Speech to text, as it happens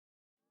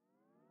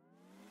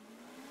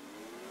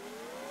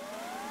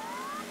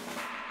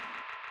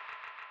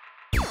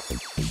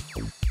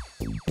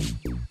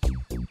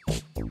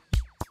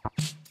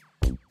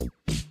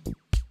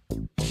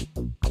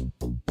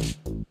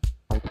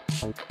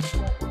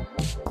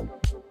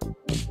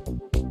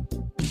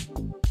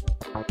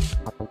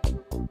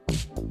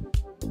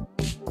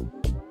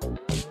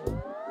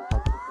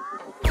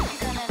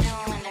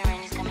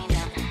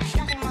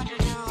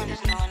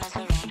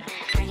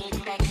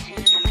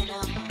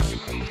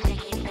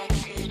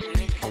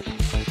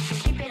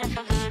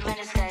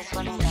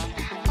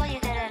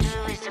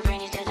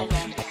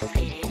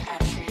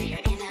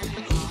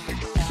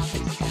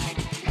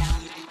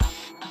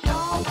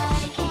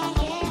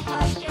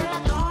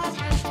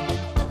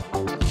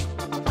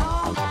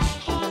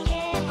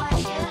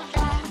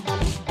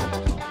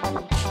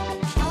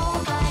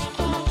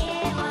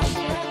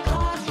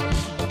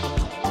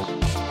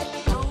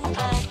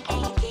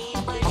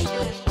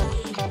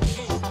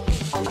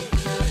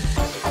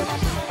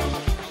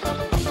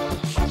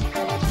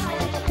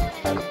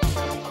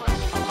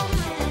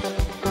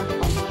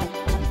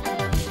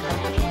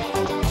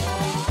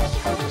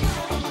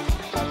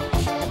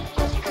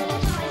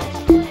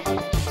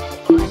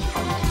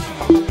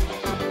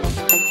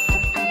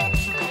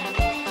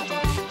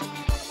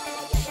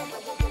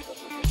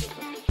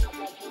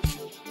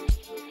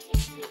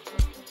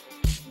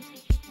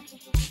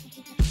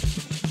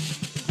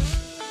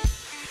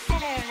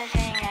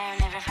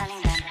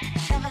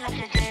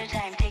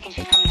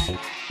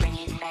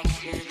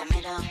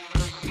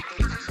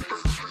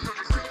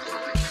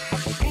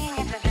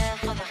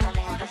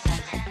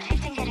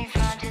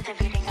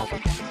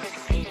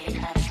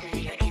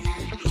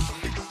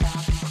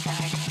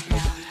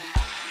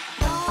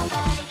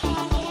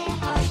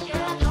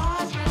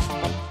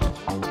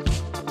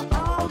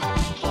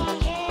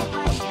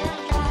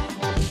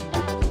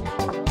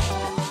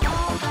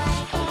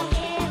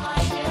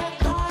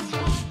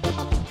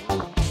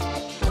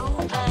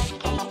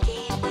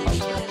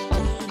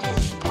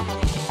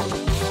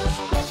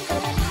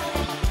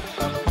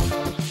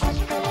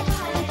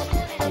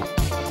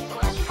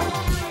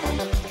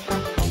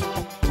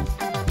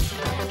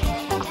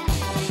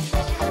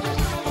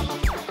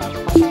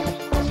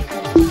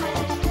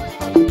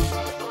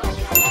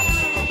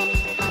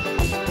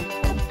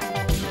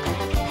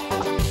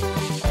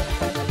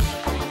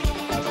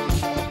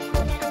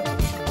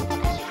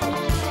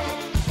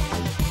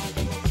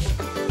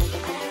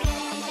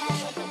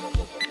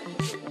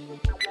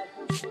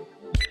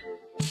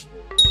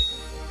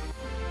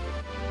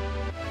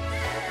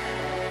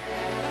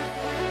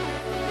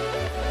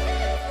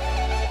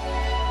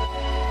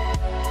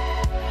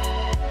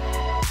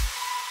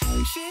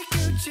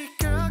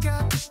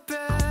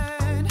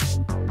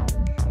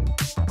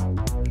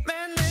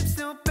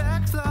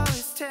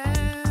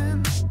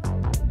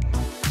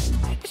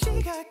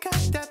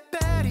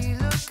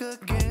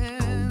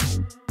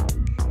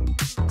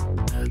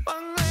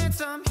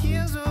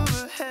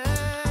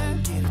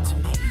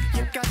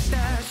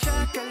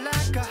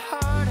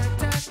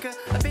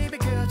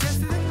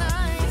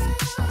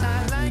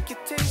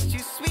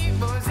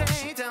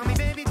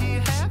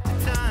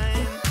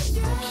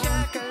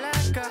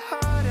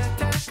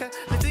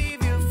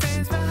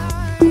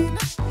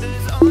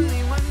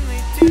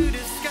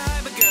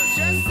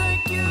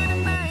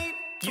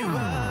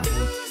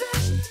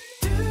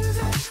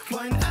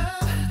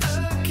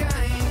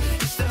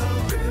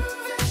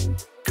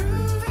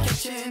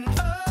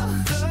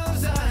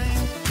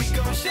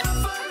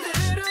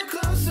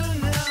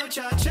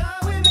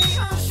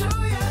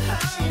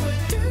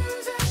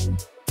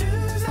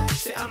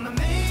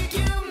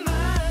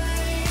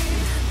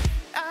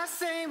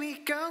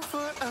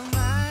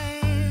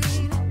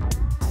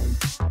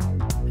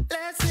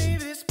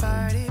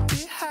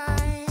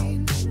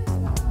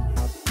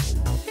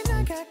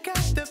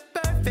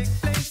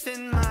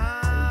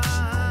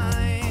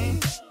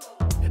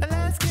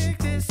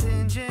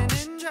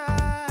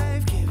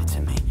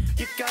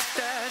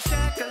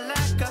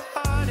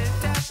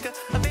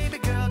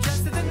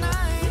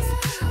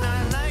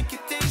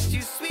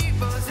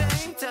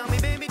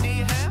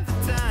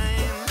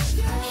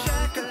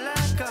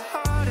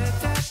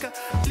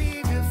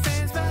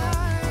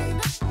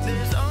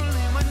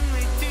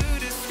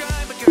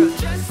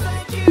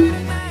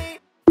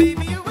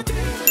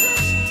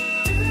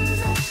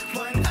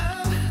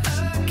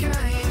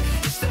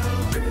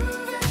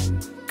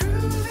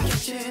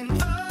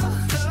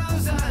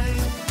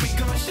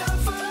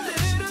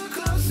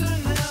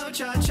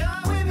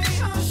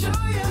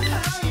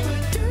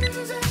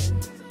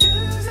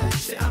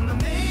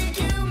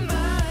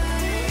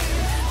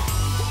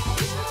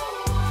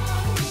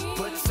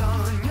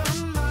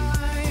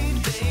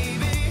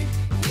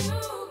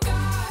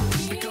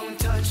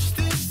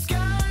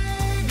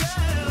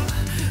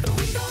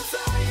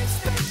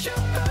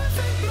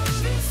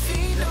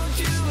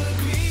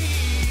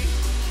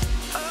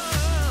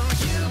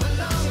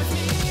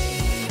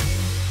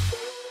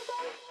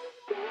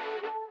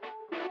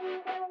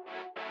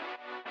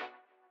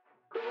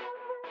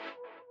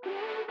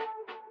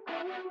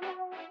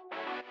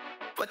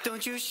Why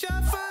don't you shove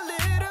a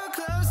little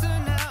closer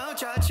now?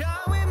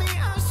 Cha-cha with me,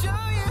 I'll show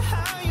you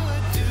how you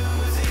would do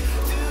it,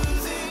 do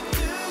it,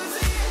 do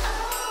it,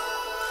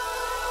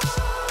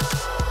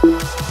 oh.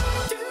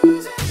 Do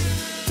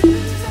it,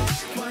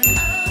 one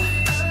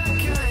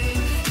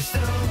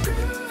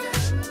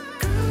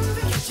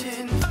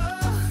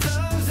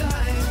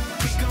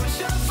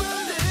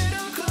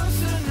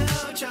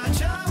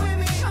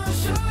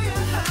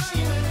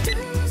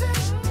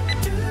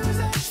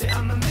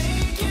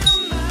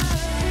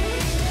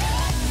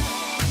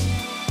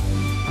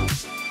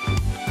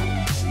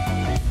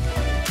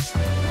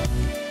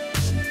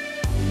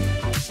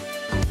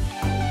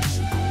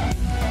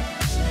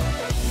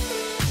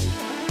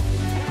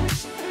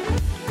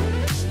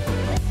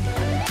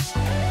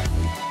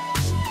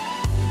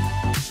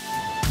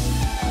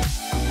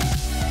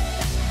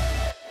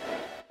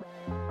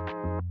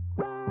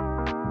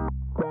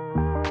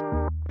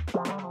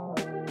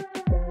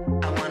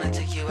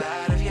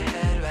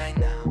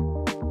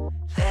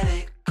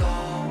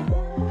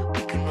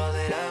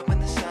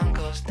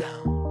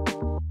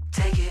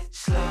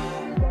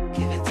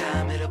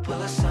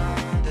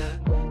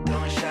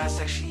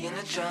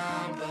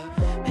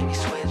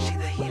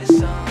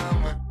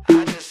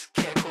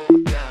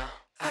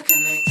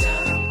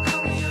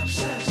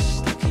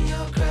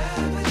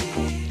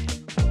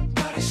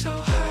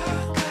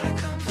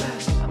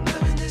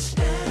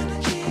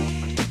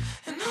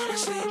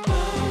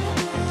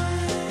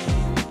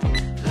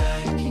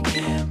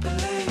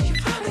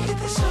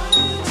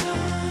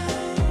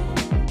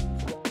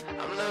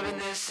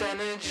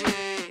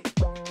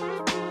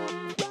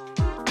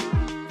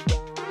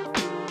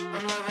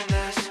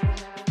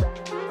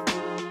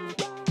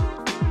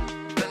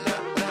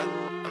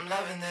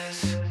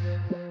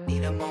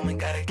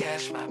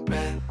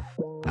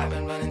I've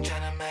been running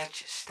trying to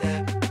match your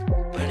step.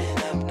 Burning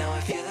up now I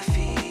feel the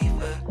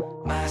fever.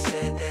 Ma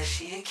said that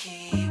she a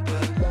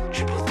keeper.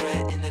 Triple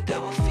threat in the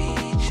double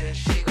feature.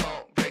 She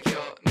gon' break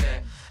your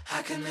neck.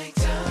 I can make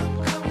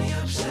time, call me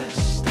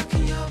obsessed. Stuck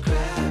in your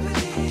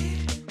gravity.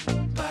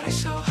 Body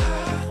so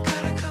hot,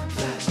 gotta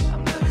confess.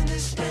 I'm loving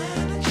this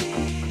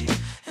energy.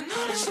 And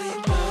honestly,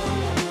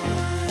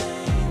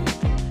 mine.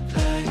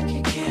 Like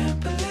you can't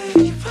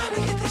believe you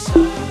finally get this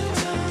all the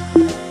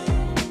time.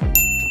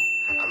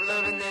 I'm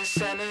loving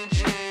this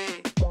energy.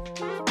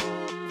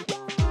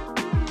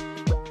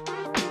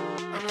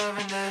 I'm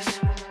loving this.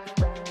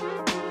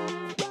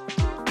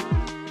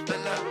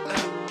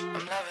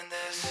 I'm loving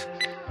this.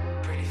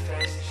 Pretty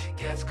face and she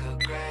gets good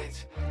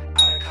grades.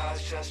 Out of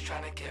college just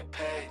trying to get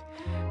paid.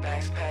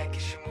 Bags packed,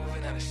 she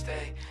moving out of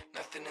state.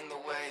 Nothing in the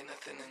way,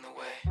 nothing in the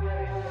way.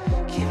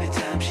 Give it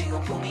time, she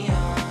gon' pull me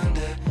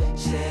under.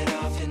 Set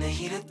off in the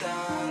heat of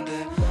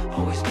thunder.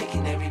 Always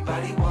making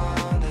everybody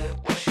wonder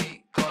what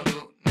she gon'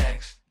 do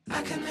next.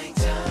 I can make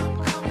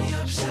time, call me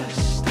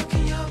obsessed. Stuck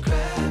in your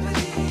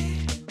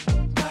gravity.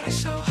 Body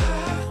so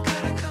hot,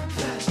 gotta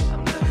confess.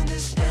 I'm loving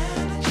this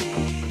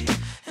energy.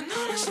 And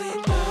honestly,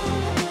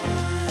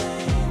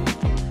 mine.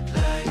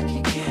 Like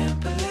you can't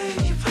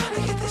believe you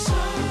finally get this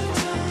all the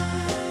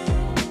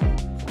time.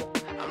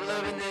 I'm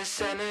loving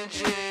this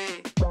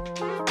energy.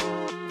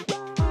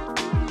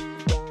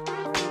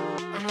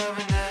 I'm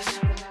loving this.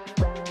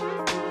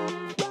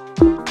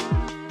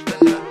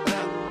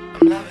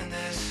 I'm loving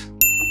this.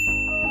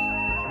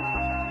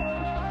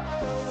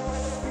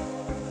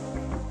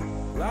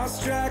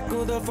 Lost track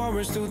of the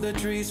forest through the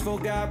trees,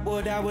 forgot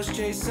what I was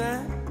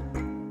chasing.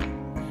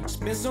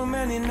 Spent so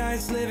many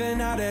nights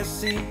living out at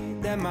sea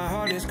that my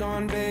heart is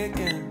gone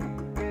vacant.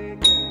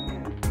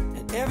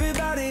 And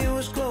everybody who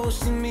was close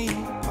to me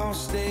all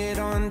stayed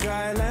on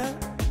dry land.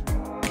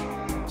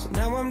 So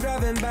now I'm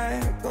driving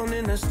back on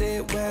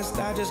Interstate West,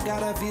 I just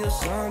gotta feel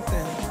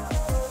something.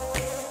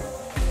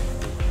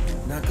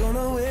 Not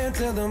gonna wait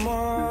till the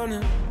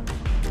morning,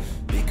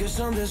 because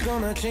something's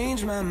gonna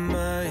change my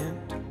mind.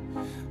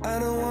 I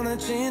don't wanna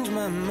change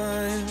my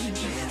mind.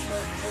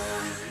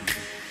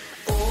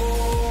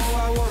 Oh,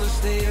 I wanna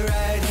stay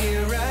right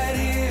here,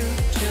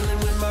 chilling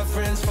with my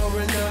friends for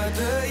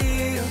another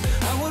year.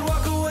 I would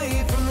walk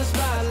away from the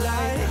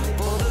spotlight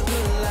for the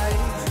good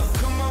life. Oh,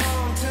 come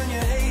on, turn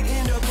your hate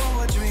into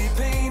poetry,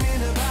 pain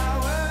into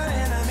power,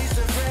 enemies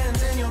to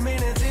friends and your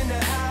minutes into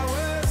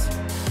hours.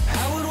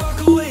 I would walk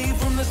away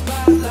from the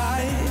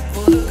spotlight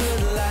for the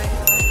good life,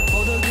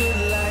 for the good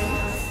life.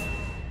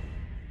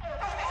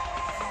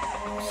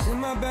 Send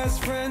my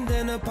best friend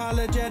an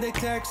apologetic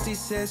text, he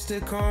says to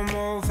come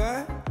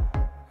over.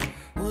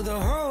 Well, the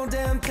whole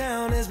damn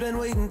town has been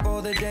waiting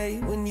for the day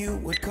when you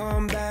would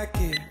come back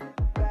here.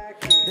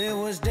 There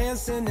was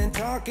dancing and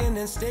talking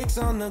and steaks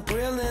on the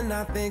grill, and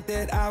I think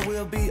that I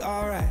will be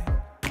alright.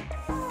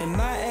 And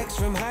my ex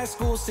from high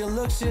school still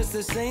looks just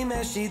the same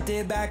as she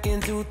did back in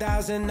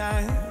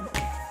 2009.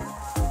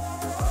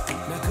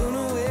 Not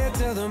gonna wait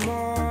till the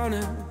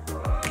morning.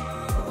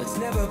 Let's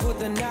never put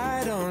the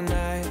night on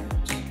ice.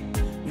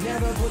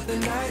 Never put the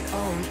night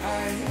on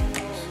ice.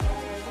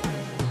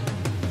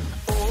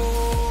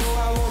 Oh,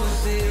 I wanna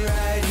stay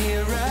right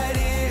here,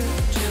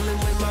 chilling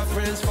with my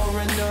friends for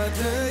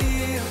another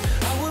year.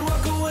 I would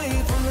walk away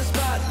from the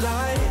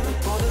spotlight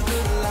for the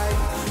good life.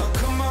 Oh,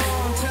 come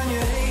on, turn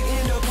your hate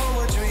into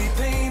poetry,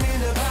 pain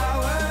into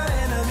power,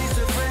 enemies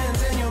to friends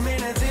and your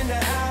minutes into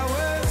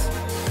hours.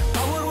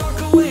 I would walk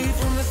away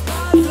from the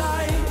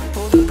spotlight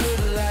for the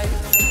good life,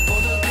 for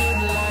the good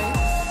life.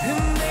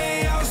 And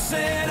they all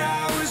said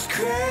I was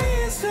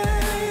crazy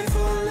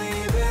for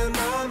leaving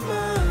my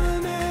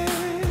money,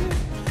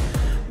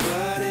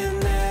 but it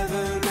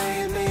never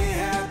made me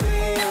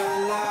happy or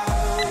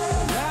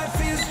loud. Life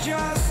is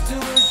just too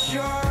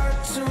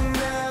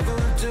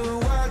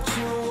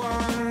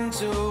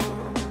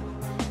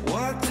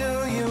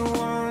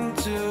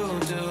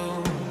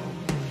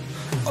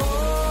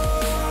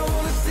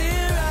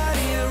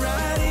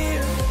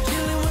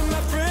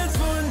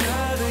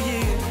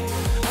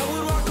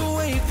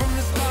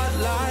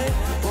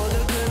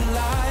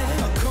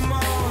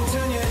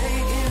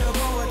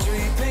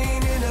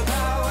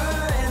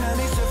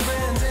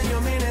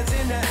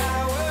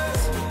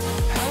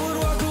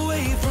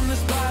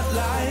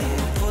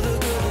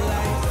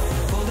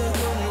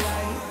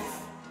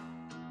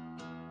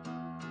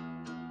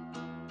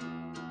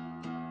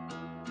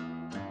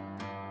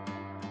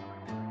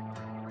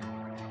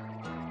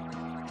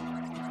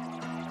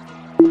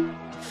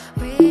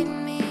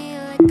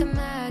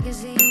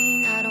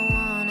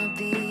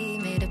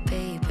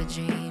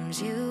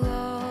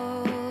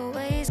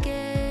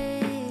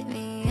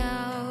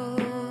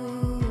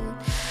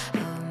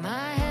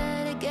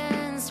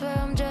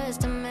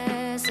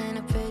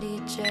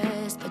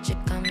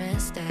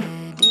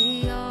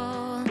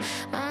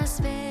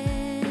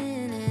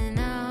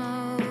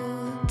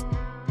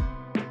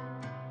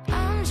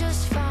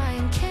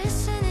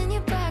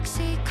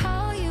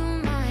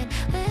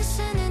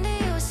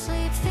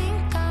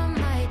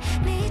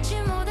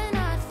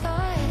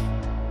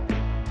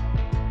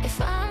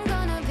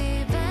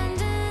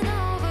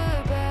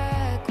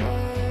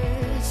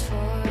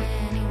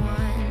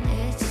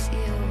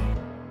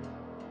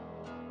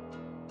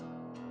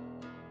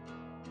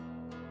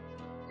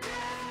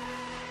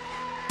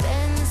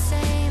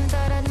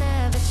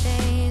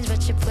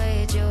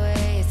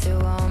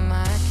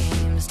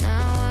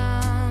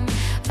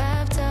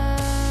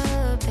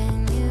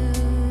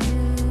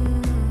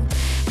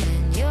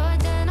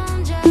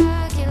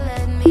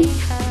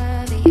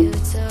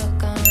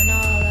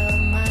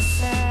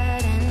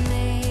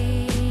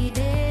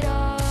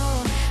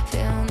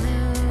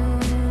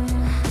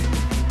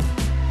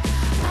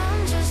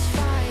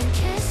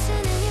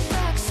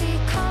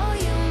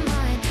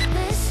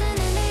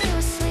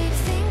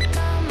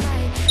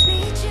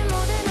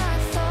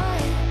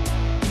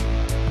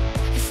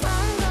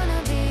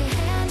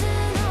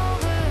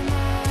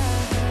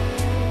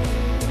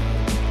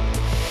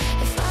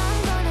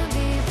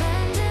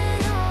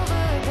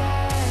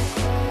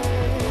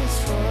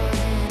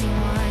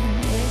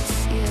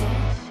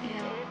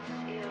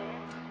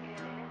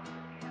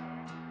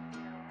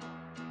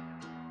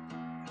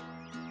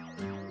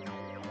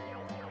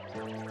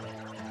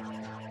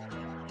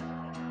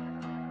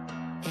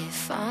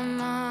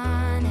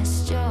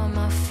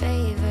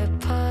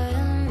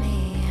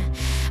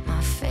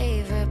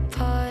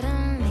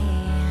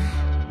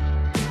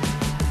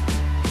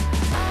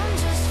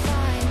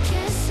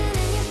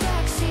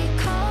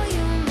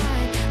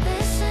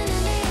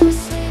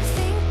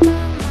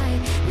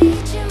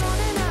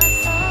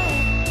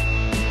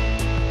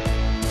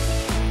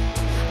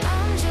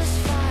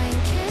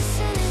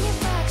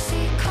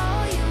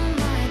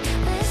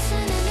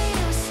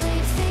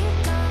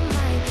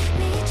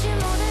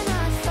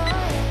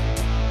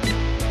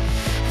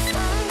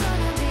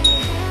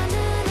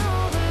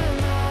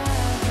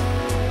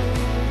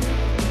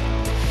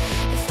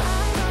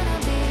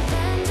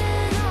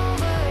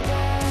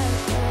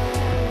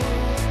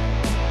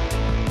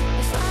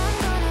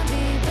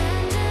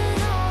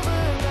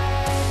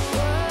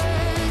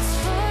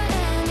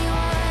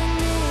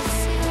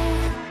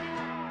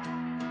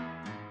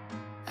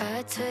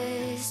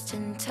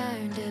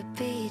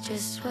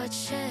just what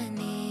you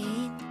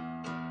need.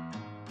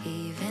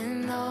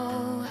 Even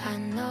though I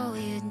know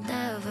you'd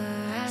never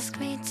ask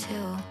me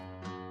to,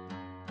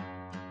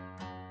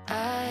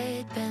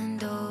 I'd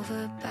bend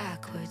over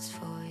backwards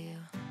for you.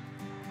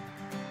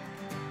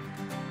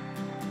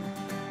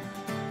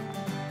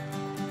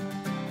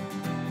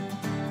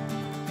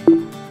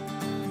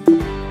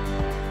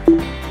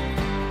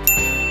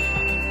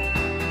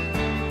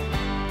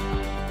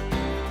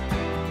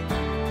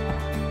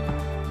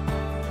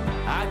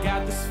 I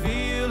got this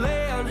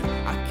feeling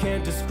I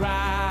can't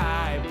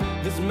describe.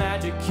 There's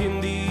magic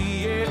in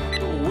the air,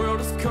 the world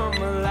has come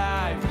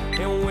alive.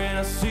 And when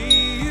I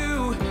see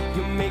you,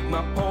 you make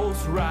my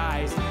pulse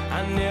rise.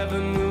 I never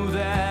knew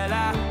that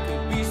I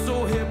could be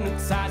so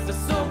hypnotized. There's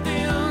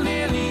something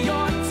in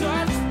your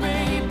touch,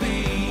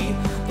 baby,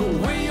 the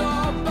way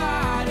your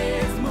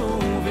body's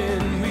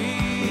moving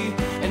me.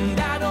 And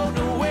I don't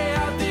know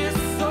where this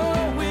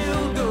soul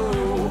will go.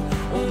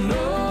 Oh,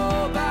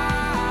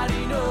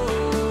 nobody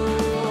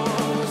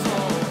knows.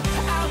 Oh,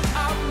 out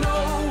of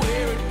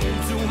nowhere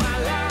into my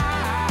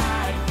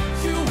life,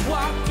 you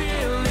walked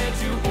in and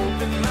you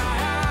opened my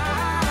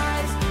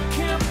eyes.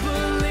 Can't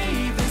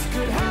believe this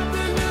could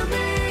happen to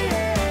me.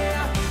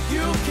 Yeah,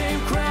 you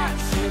came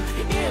crashing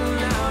in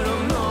out of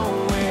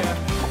nowhere.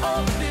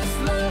 Oh, this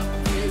love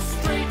is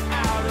straight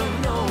out of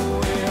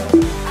nowhere.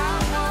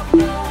 Out of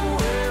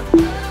nowhere.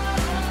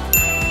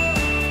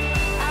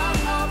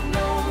 Out of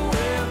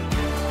nowhere.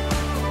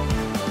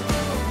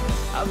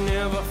 I've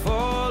never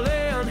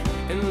fallen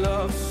in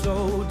love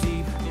so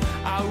deep.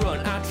 I run,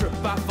 I trip,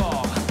 I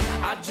fall.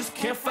 I just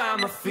can't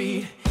find my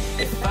feet.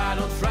 If I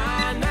don't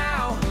try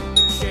now,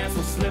 the chance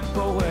will slip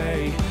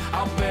away.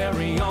 I'll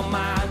bury all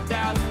my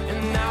doubts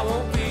and I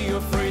won't be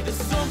afraid. There's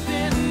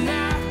something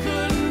I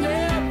could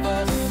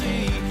never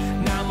see.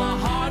 Now my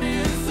heart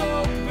is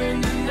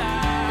open and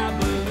I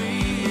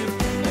believe.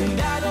 And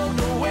I don't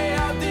know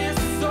where this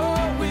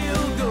soul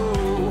will go.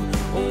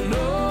 Oh,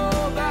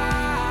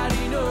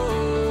 nobody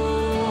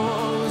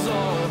knows.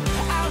 Oh,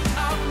 out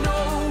of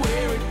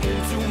nowhere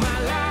into my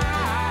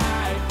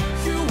life,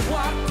 you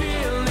walked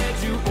in and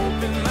you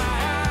opened my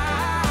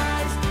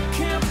eyes.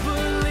 Can't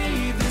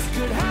believe this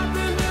could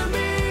happen to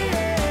me.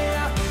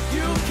 Yeah,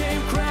 you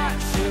came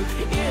crashing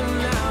in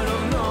out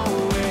of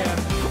nowhere.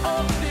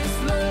 Oh, this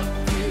love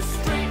is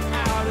straight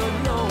out of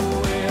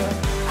nowhere.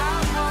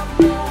 Out of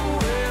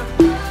nowhere.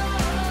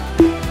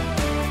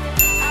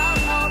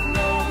 Out of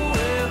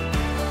nowhere.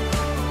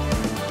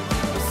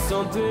 There's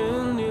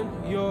something in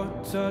your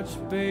touch,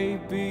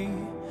 baby,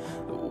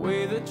 the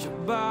way that your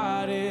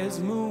body's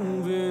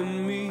moving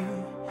me.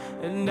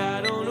 And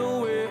I don't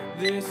know where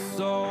this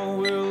all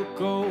will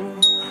go.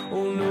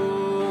 Oh,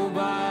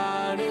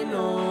 nobody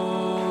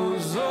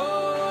knows.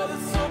 Oh,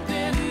 there's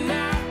something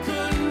I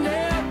could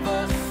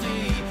never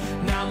see.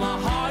 Now my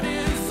heart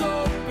is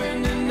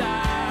open and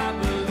I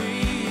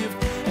believe.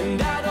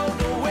 And I don't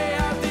know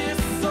where this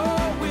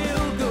soul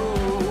will go.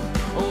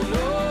 Oh,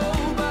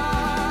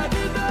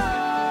 nobody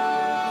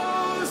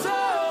knows.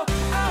 Oh,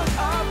 out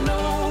of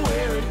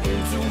nowhere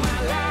into my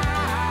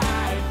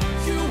life,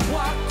 you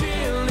walked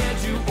in and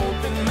you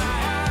opened my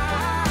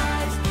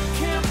eyes.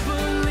 Can't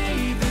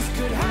believe this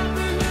could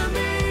happen to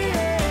me.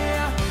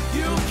 Yeah,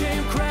 you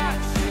came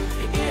crashing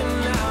in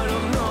out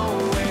of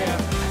nowhere.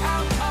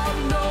 Out of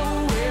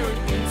nowhere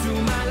into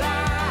my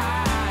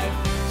life,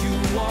 you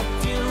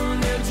walked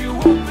in and you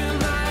opened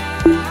my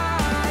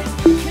eyes.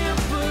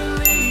 Can't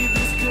believe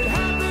this could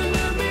happen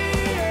to me.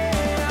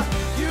 Yeah,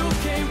 you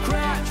came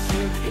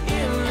crashing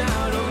in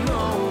out of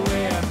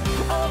nowhere.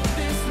 Oh,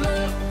 this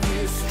love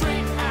is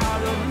straight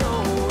out of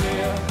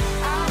nowhere.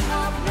 Out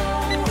of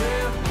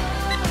nowhere.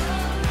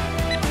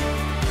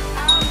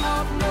 Out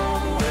of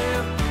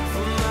nowhere.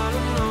 From out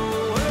of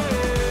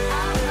nowhere.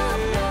 Out of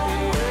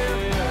nowhere.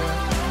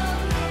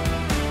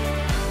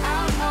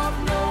 Out of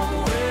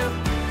nowhere.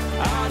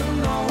 Out of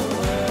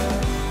nowhere.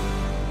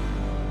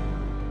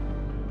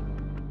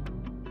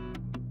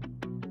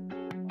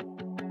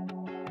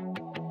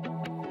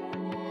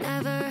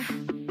 Never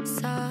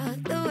saw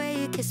the way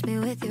you kissed me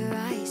with your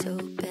eyes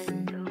open.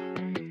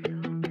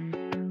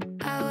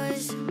 I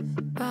was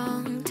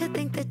wrong to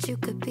think that you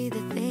could be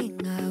the thing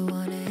I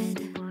wanted.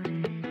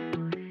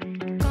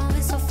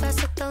 Going so fast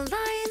that the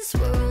lines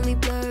were only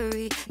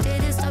blurry.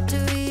 Didn't stop to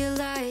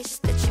realize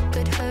that you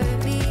could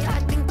hurt me. I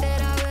think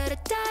that I would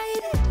have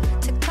died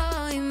to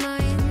call you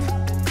mine.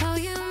 Call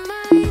you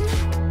mine.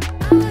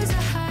 I was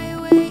a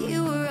highway,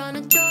 you were on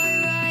a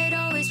joyride.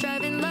 Always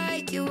driving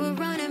like you were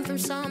running from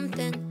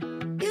something.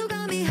 You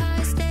got me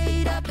high,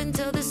 stayed up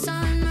until the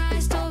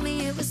sunrise. Told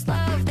me it was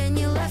love, then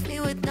you left me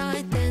with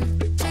nothing.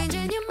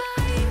 Changing your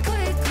mind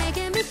quick,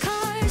 making me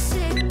car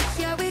sick.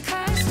 Yeah, we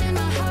crashed and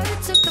my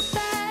heart took a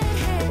bad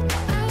hit.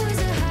 I was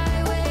a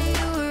highway,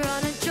 you were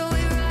on a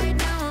joyride.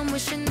 Now I'm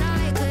wishing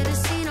I could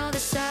have seen all the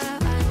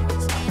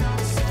signs.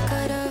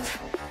 Could have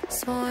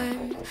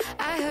sworn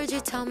I heard you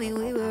tell me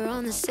we were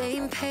on the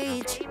same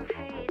page.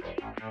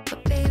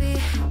 But baby,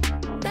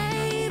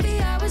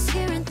 I was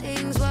hearing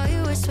things while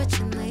you were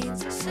switching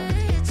lanes.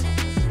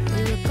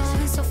 We were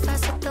going so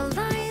fast that the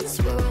lines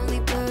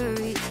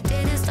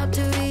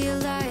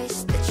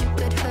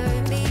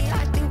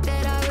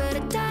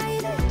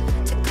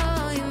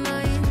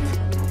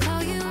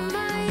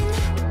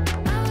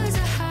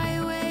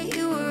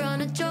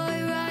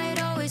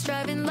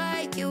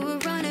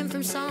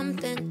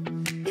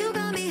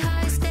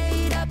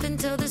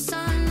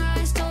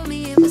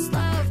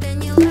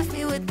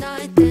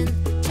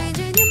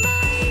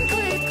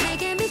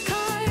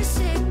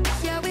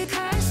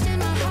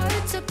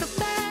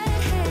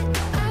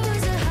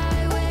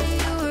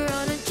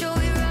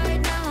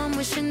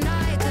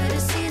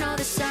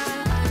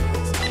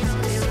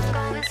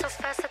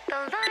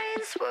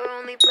were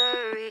only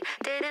blurry.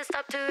 Didn't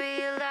stop to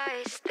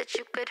realize that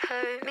you could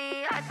hurt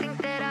me. I think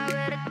that I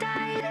would have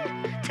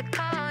died to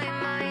call you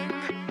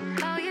mine,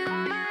 call you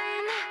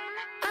mine.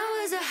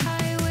 I was a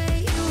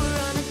highway, you were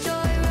on a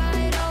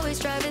joyride, always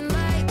driving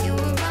like you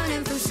were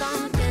running from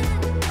something.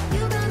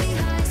 You got me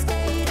high,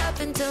 stayed up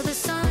until the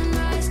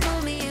sunrise,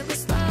 told me it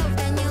was love,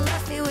 then you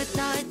left me with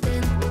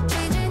nothing.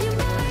 Changing your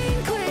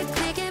mind quick,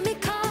 making me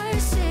car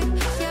sick.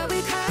 Yeah,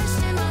 we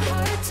crashed and my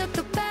heart took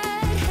a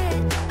bad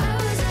hit. I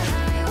was a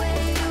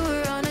highway, you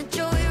were on a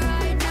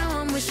joyride. Now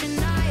I'm wishing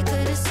I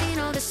could have seen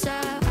all the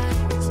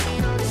signs,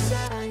 seen all the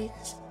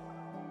signs.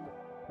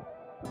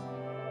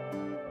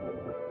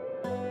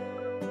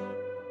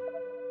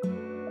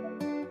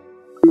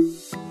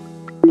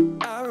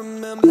 I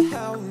remember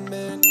how we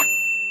met.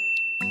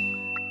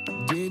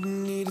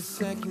 Didn't need a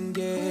second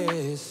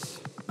guess.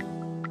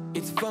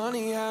 It's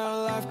funny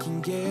how life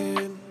can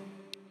get.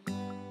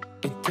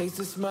 It takes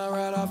a smile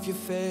right off your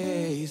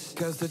face.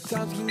 Cause the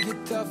times can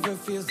get tougher.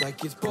 Feels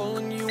like it's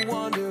pulling you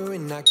under.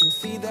 And I can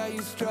see that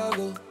you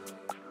struggle.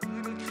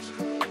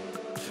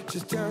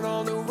 Just turn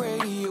on the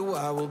radio,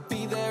 I will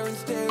be there in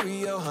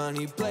stereo.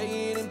 Honey,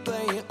 play it and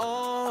play it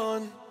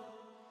on.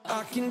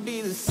 I can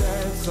be the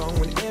sad song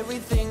when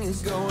everything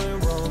is going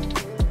wrong,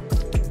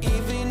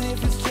 even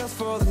if it's just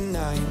for the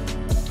night.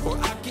 Or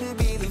I can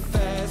be the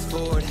fast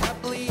forward,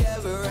 happily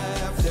ever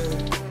after.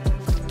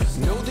 Just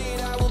know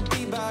that I will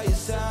be by your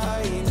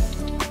side.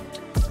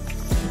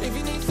 If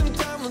you need some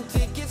time, we'll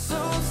take it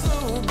slow,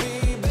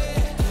 baby.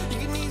 You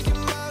can ease your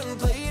mind and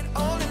play it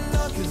on and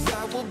on. Cause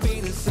I will be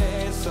the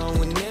sad song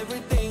when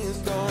everything is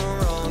going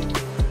wrong.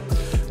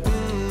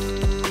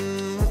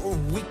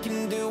 We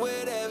can do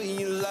whatever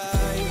you like.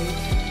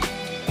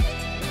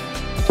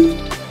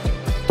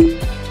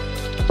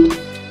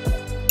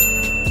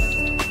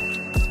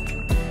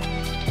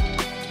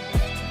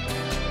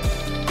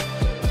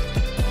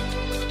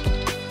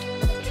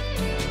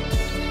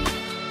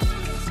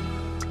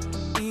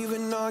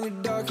 Even on your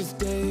darkest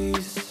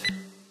days,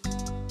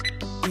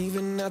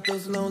 even at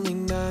those lonely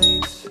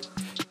nights,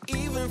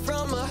 even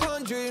from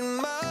 100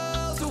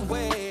 miles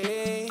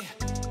away,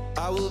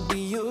 I will be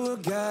your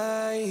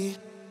guy.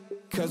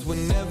 Cause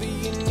whenever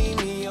you need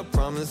me, I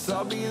promise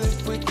I'll be there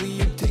quickly.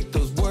 You take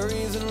those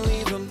worries and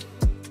leave them.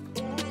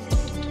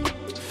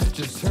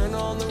 Just turn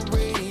on the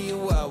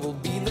radio, I will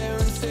be there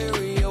in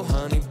stereo.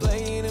 Honey,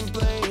 play it and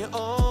play it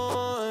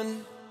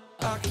on.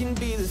 I can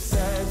be the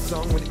sad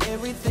song when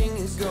everything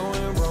is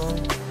going wrong,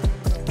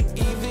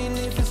 even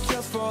if it's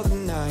just for the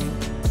night.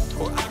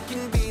 Or I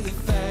can be the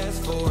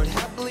fast forward,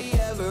 happily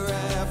ever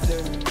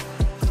after.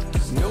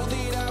 Just know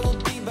that I will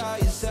be by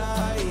your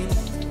side.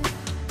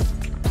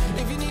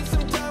 If you need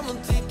some time,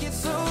 we'll take it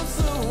slow,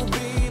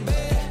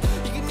 baby.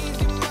 You can ease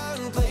your mind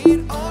and play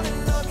it on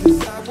and on.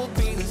 Cause I will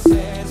be the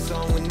sad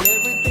song when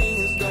everything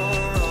is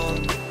going wrong.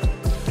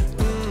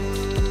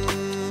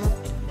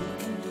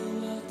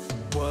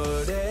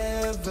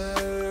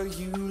 Whatever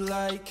you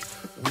like,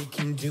 we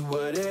can do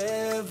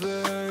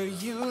whatever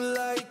you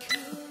like.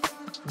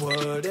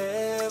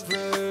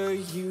 Whatever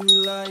you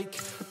like,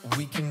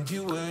 we can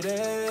do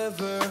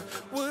whatever,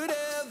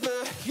 whatever.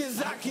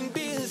 Cause I can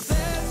be the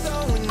sad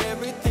song when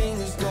everything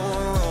is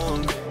going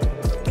wrong,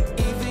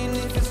 even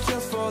if it's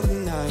just for the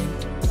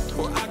night.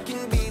 Or I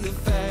can be the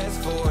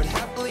fast forward,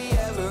 happily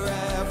ever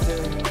after.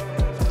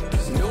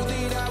 Just know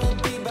that I will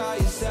be by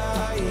your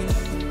side.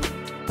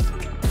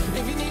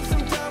 If you need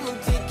some time, we'll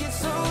take it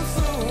slow,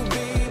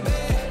 baby.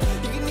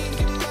 You can ease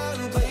your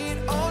mind and play it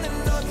on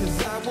and on. Cause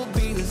I will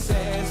be the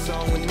sad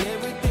song when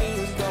everything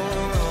is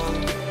going wrong.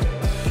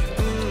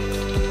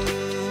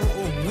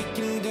 We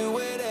can do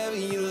whatever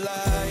you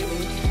like.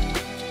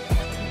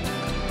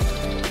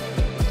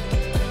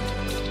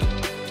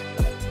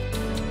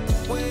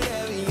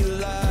 Whatever you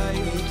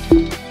like.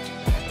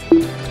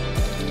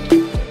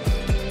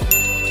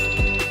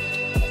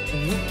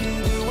 We can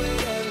do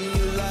whatever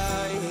you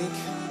like.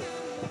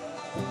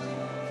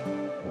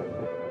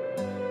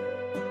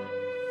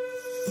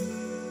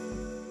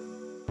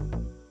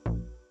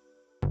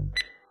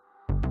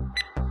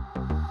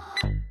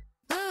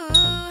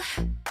 Ooh,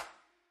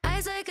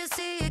 eyes I could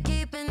see you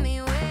keeping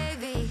me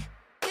wavy.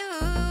 You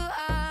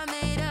are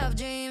made of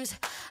dreams.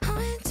 I'm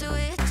into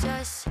it,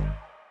 just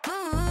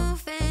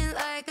moving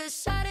like a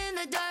shot in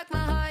the dark. My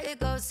heart, it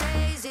goes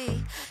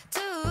hazy.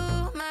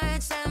 Too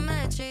much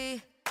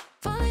symmetry.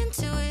 Fall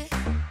into it.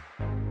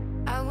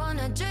 I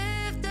wanna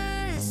drift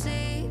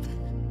asleep,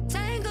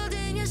 tangled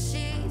in your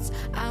sheets.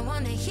 I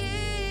wanna hear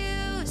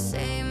you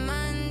say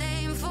my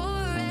name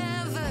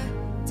forever.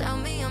 Tell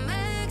me I'm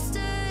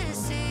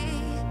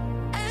ecstasy,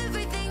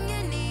 everything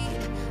you need.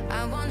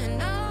 I wanna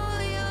know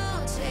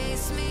you'll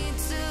chase me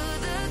to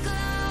the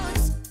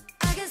clouds.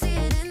 I can see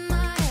it in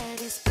my head,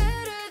 it's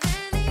better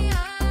than the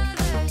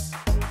others.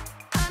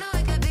 I know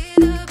it could be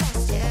the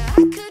best, yeah,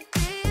 I could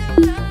be your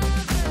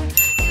lover.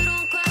 You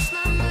don't cross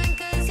my mind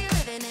cause you're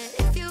living it.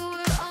 If you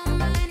were all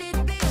mine,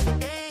 it'd be a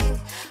thing.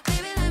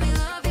 Baby, let me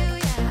love you,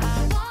 yeah,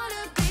 I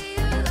wanna be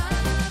your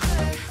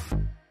lover.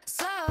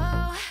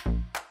 Slow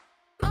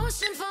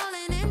motion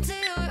falling into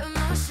your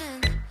emotion.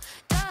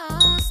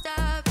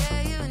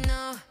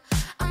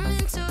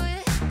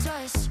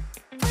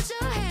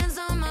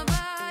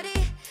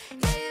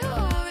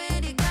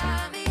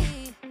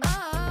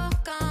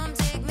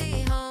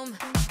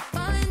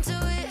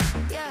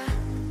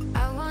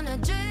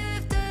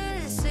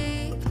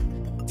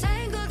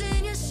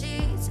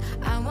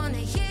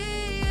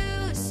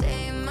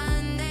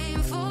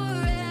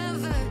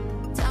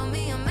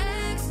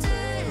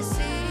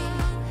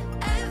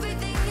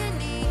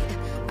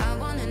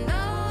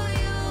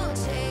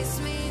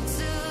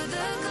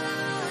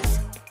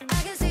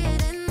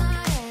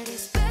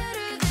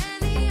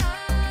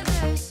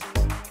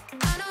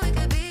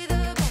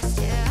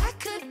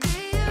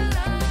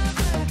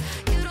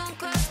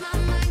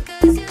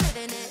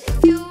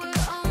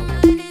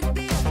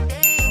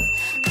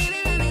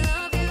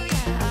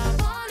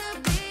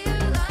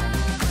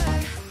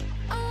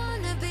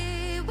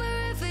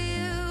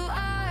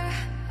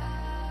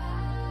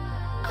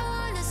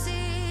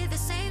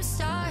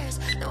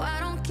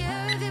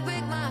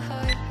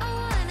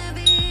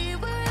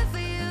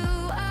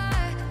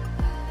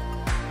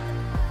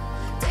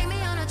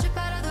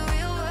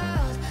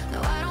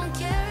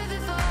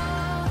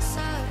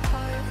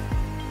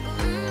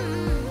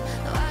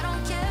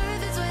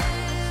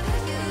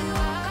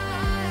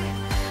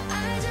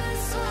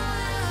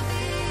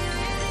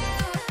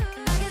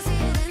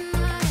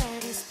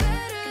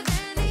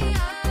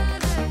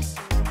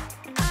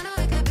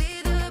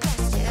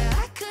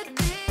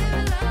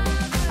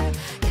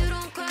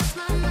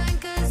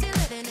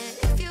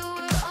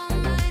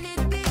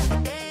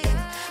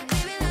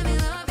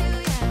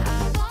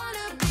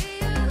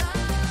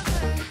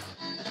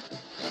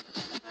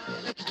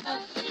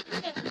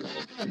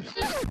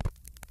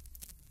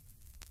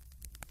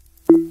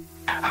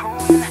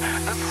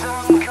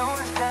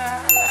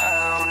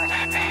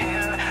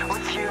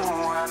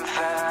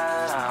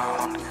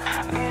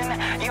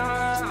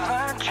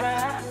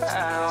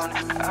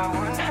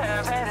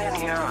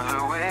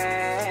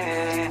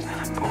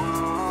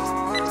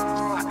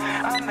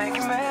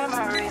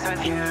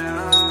 with you.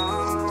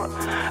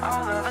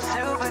 All of the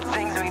stupid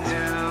things we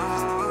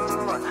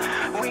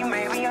do. We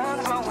may be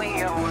young, but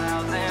we are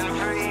wild and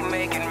free,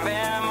 making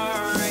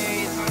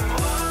memories.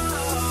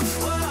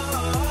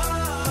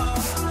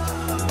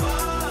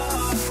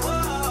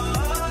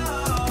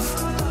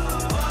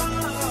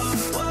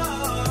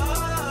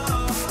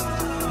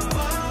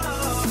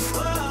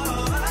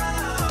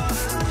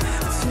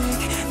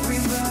 Take me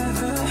by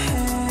the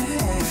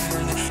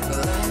hand,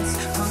 let's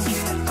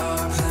forget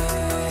our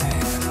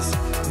plans.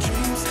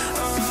 Dreams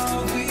are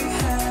all we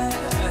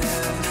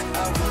have,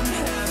 I wouldn't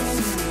have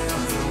it any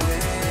other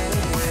way.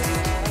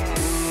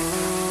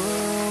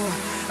 Ooh,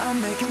 I'm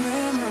making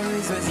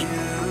memories with you.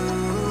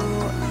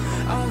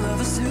 All of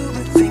the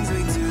stupid things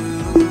we do.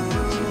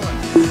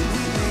 We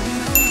may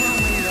be young,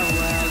 but we are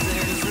wild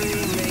and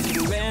free,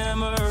 making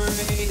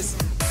memories.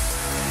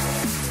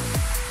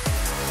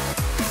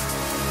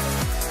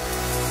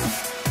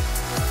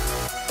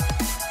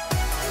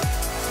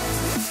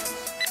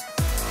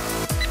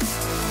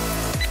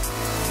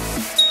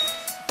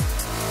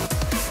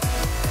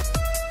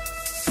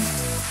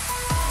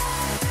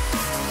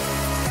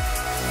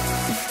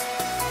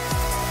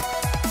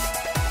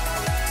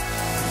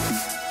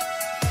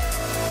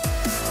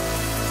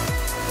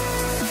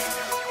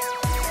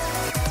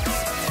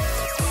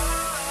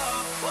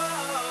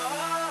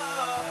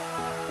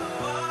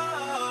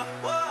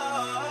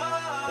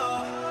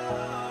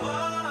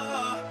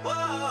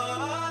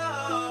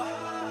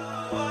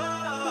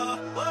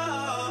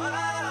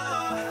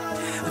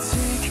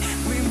 Take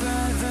me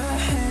by the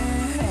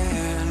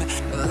hand,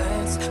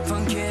 let's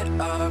forget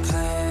our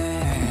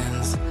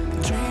plans.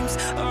 Dreams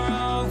are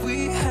all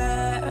we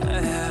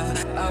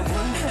have, I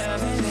wouldn't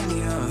have it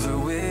any other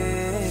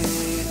way.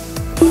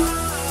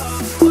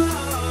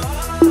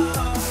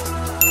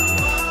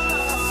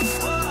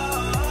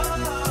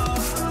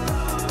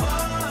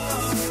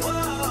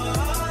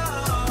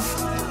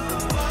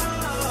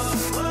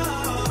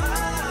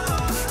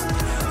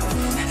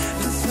 When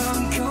the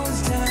sun goes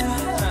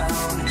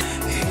down,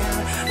 here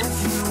with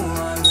you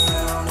I'm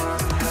found.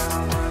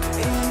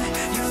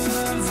 In your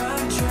love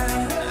I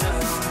drown,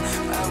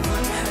 I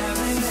wouldn't have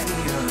it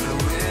any other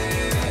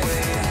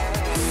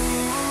way.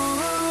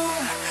 Ooh,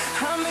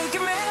 I'm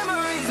making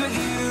memories with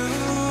you.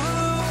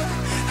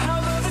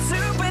 All of the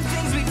stupid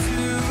things we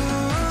do.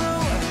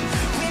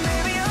 We may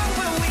be young,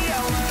 but we are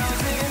wild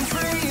and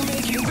free, making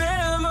memories.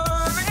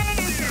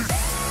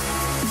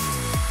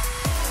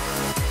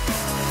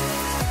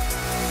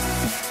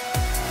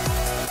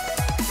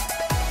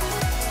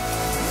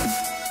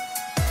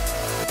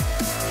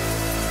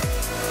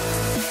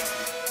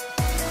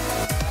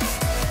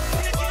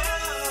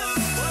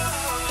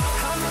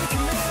 I'm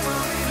making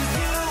memories with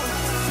you.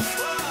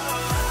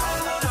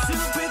 All of the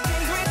stupid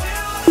things we do.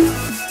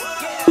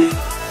 Yeah.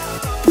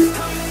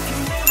 I'm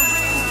making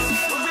memories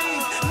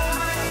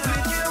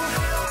with you.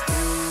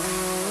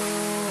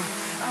 Ooh,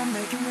 I'm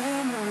making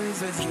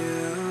memories with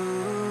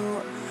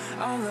you.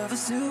 All of the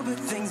stupid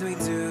things we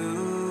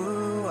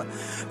do.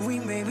 We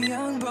may be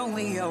young, but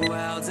we are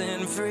wild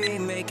and free,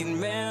 making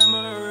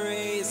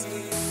memories.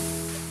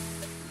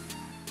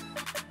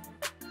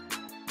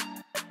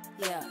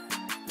 Yeah,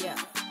 yeah,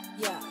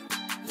 yeah,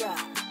 yeah,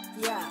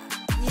 yeah,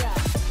 yeah.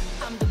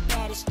 I'm the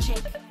baddest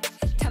chick.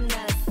 I'm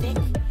not a thick.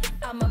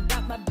 I'm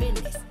about my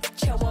business.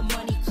 Show a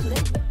money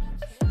clip.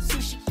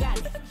 Sushi got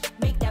it.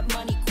 Make that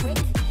money quick.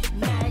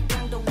 나를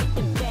with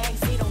the bags.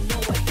 They don't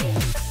know what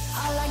hit.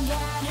 All I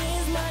got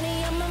is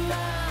money on my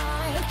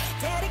mind.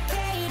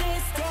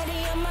 Dedicated, steady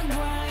on my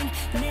grind.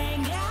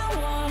 내가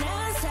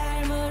원하는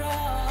삶으로.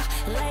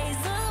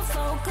 Laser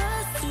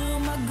focus to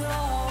my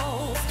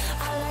goals.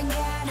 All I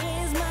got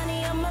is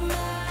money on my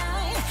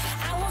mind.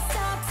 I won't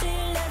stop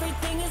till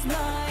everything is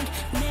mine.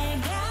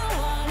 내가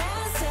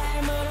원하는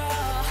삶으로.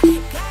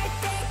 갈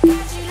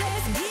때까지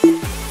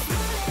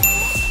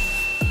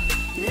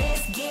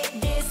let's get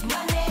this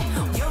money.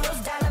 Euros,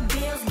 dollar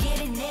bills,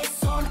 getting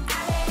this on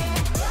안에.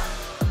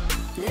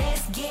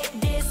 Let's get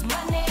this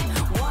money.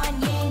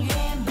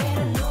 원예yuan,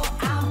 better know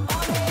I'm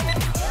on it.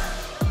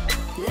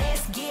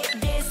 Let's get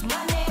this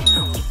money.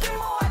 이끌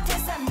모아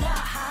대산나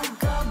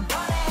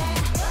한꺼번에.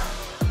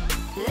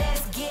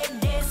 Let's get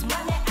this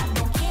money. I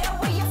don't care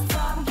where you're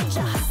from. Get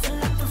your hustle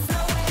up and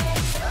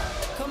flowing.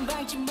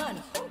 건방진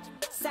money.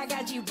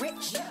 싸가지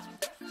rich.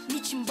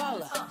 미친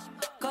baller.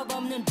 겁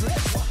없는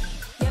drip.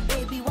 Yeah,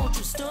 baby, won't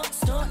you stunt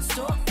for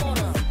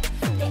them?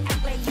 They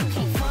act like you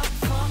can't fuck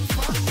for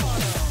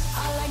them.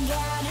 All I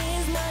got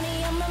is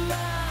money on my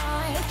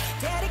mind.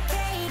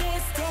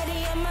 Dedicated,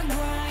 steady on my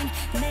grind.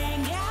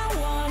 내가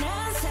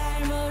원하는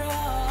삶으로.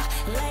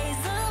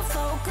 Laser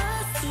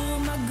focus to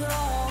my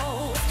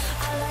goals.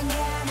 All I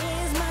got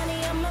is money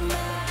on my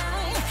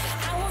mind.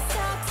 I won't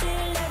stop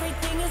till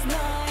everything is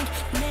mine.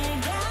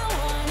 내가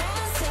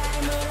원하는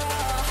삶으로.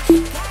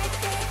 갈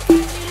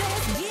때까지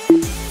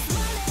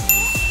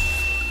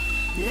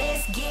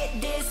let's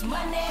get this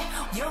money.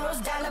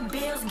 Euros, dollar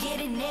bills,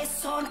 getting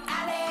this on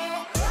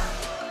안에.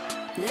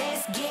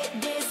 Let's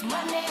get this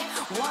money.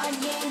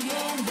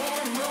 원예유an,